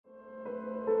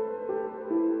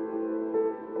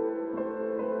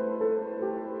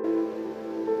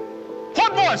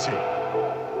was he?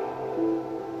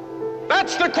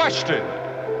 That's the question.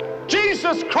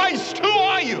 Jesus Christ, who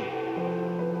are you?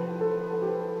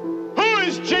 Who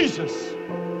is Jesus?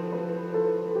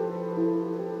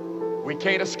 We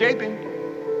can't escape him.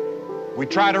 We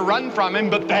try to run from him,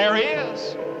 but there he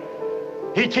is.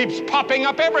 He keeps popping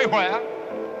up everywhere.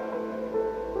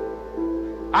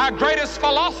 Our greatest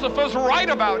philosophers write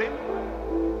about him.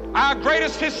 Our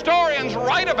greatest historians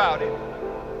write about him.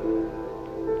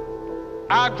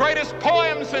 Our greatest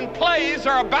poems and plays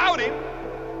are about him.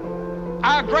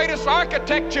 Our greatest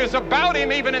architecture is about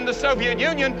him, even in the Soviet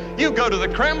Union. You go to the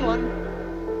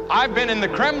Kremlin. I've been in the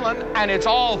Kremlin, and it's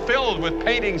all filled with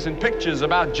paintings and pictures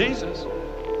about Jesus.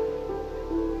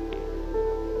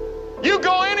 You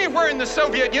go anywhere in the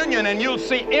Soviet Union and you'll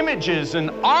see images and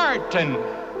art, and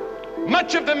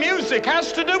much of the music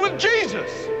has to do with Jesus.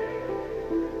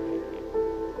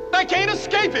 They can't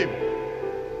escape him.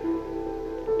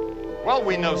 Well,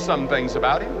 we know some things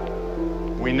about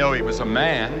him. We know he was a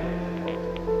man.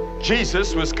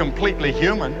 Jesus was completely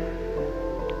human.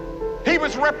 He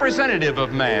was representative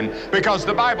of man because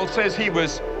the Bible says he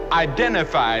was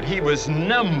identified. He was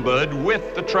numbered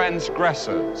with the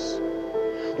transgressors.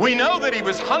 We know that he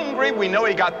was hungry. We know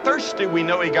he got thirsty. We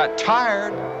know he got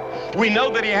tired. We know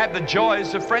that he had the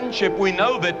joys of friendship. We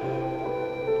know that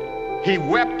he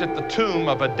wept at the tomb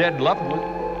of a dead loved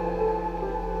one.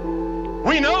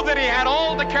 We know that he had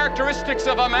all the characteristics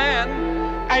of a man.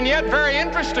 And yet, very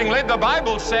interestingly, the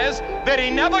Bible says that he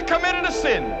never committed a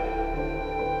sin.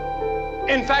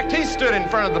 In fact, he stood in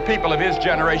front of the people of his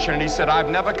generation and he said, I've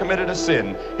never committed a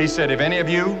sin. He said, have any of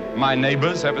you, my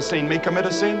neighbors, ever seen me commit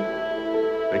a sin?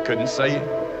 They couldn't say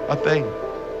a thing.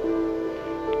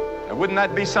 Now, wouldn't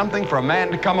that be something for a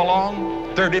man to come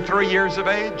along, 33 years of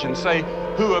age, and say,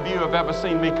 who of you have ever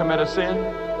seen me commit a sin?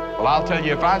 Well, I'll tell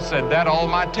you, if I said that, all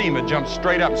my team would jump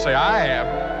straight up and say, I have.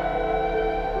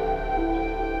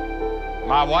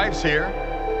 My wife's here.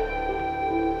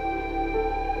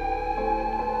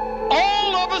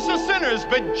 All of us are sinners,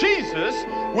 but Jesus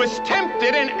was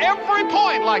tempted in every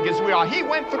point like as we are. He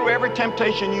went through every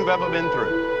temptation you've ever been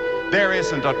through. There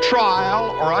isn't a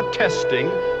trial or a testing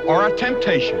or a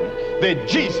temptation that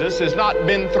Jesus has not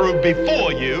been through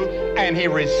before you, and he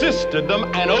resisted them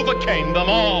and overcame them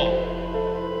all.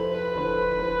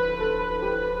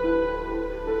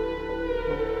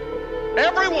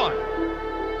 Everyone.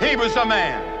 He was a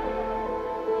man.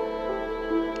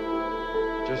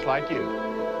 Just like you.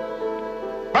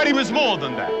 But he was more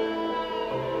than that.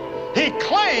 He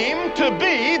claimed to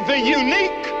be the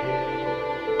unique,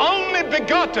 only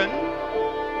begotten,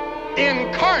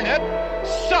 incarnate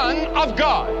Son of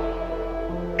God.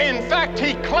 In fact,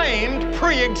 he claimed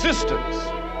pre-existence.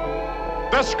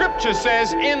 The scripture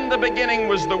says, in the beginning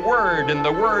was the Word, and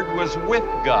the Word was with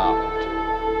God.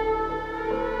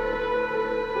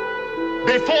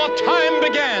 Before time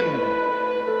began,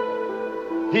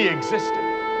 he existed.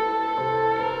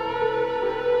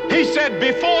 He said,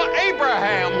 before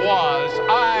Abraham was,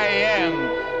 I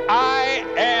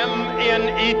am in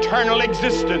eternal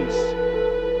existence.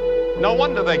 No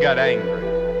wonder they got angry.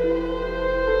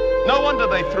 No wonder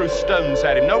they threw stones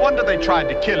at him. No wonder they tried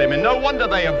to kill him. And no wonder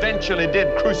they eventually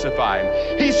did crucify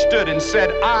him. He stood and said,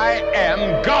 I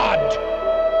am God.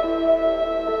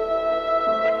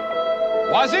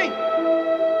 Was he?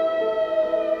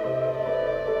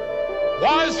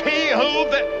 Was he who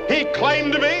he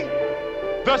claimed to be?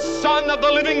 The Son of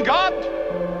the living God?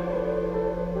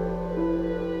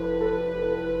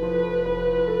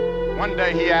 One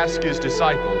day he asked his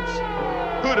disciples,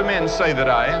 who do men say that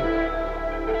I am?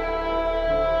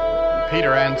 And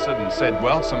Peter answered and said,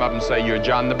 well, some of them say you're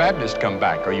John the Baptist come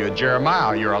back, or you're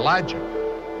Jeremiah, or you're Elijah.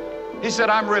 He said,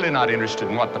 I'm really not interested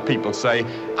in what the people say.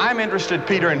 I'm interested,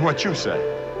 Peter, in what you say.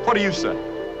 What do you say?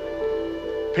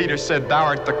 Peter said, thou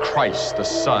art the Christ, the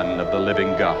Son of the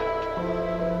living God.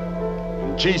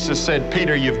 And Jesus said,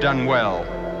 Peter, you've done well.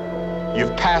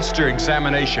 You've passed your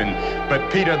examination. But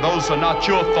Peter, those are not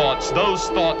your thoughts. Those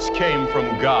thoughts came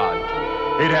from God.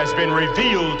 It has been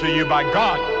revealed to you by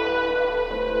God.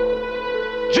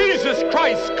 Jesus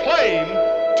Christ claimed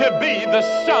to be the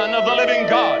Son of the living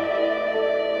God.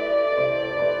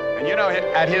 And you know,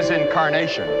 at his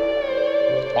incarnation,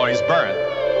 or his birth,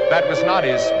 that was not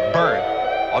his birth.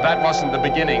 Oh, that wasn't the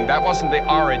beginning. That wasn't the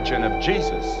origin of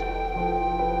Jesus.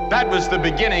 That was the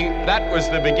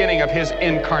beginning of his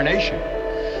incarnation.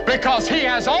 Because he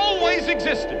has always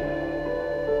existed.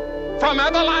 From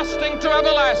everlasting to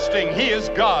everlasting, he is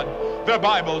God, the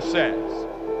Bible says.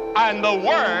 And the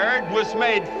Word was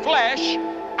made flesh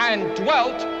and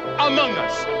dwelt among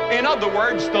us. In other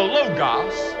words, the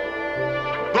Logos,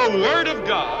 the Word of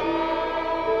God,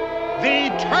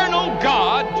 the eternal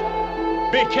God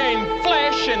became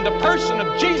flesh in the person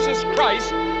of Jesus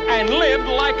Christ and lived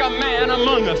like a man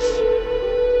among us.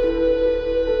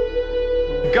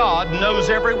 God knows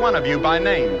every one of you by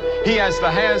name. He has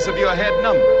the hairs of your head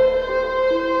numbered.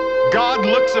 God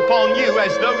looks upon you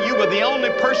as though you were the only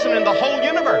person in the whole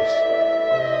universe.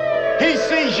 He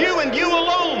sees you and you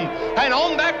alone. And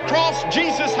on that cross,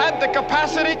 Jesus had the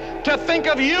capacity to think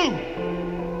of you.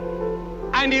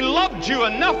 And He loved you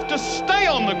enough to stay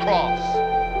on the cross.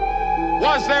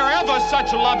 Was there ever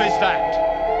such love as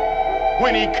that?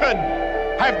 When He could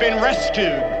have been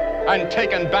rescued and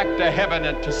taken back to heaven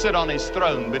and to sit on His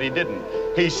throne, but He didn't.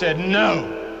 He said,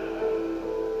 no,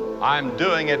 I'm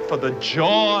doing it for the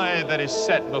joy that is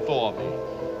set before me,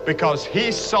 because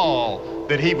He saw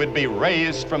that He would be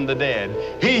raised from the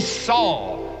dead. He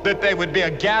saw that there would be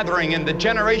a gathering in the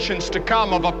generations to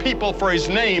come of a people for His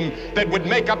name that would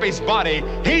make up His body.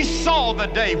 He saw the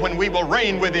day when we will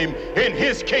reign with Him in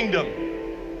His kingdom.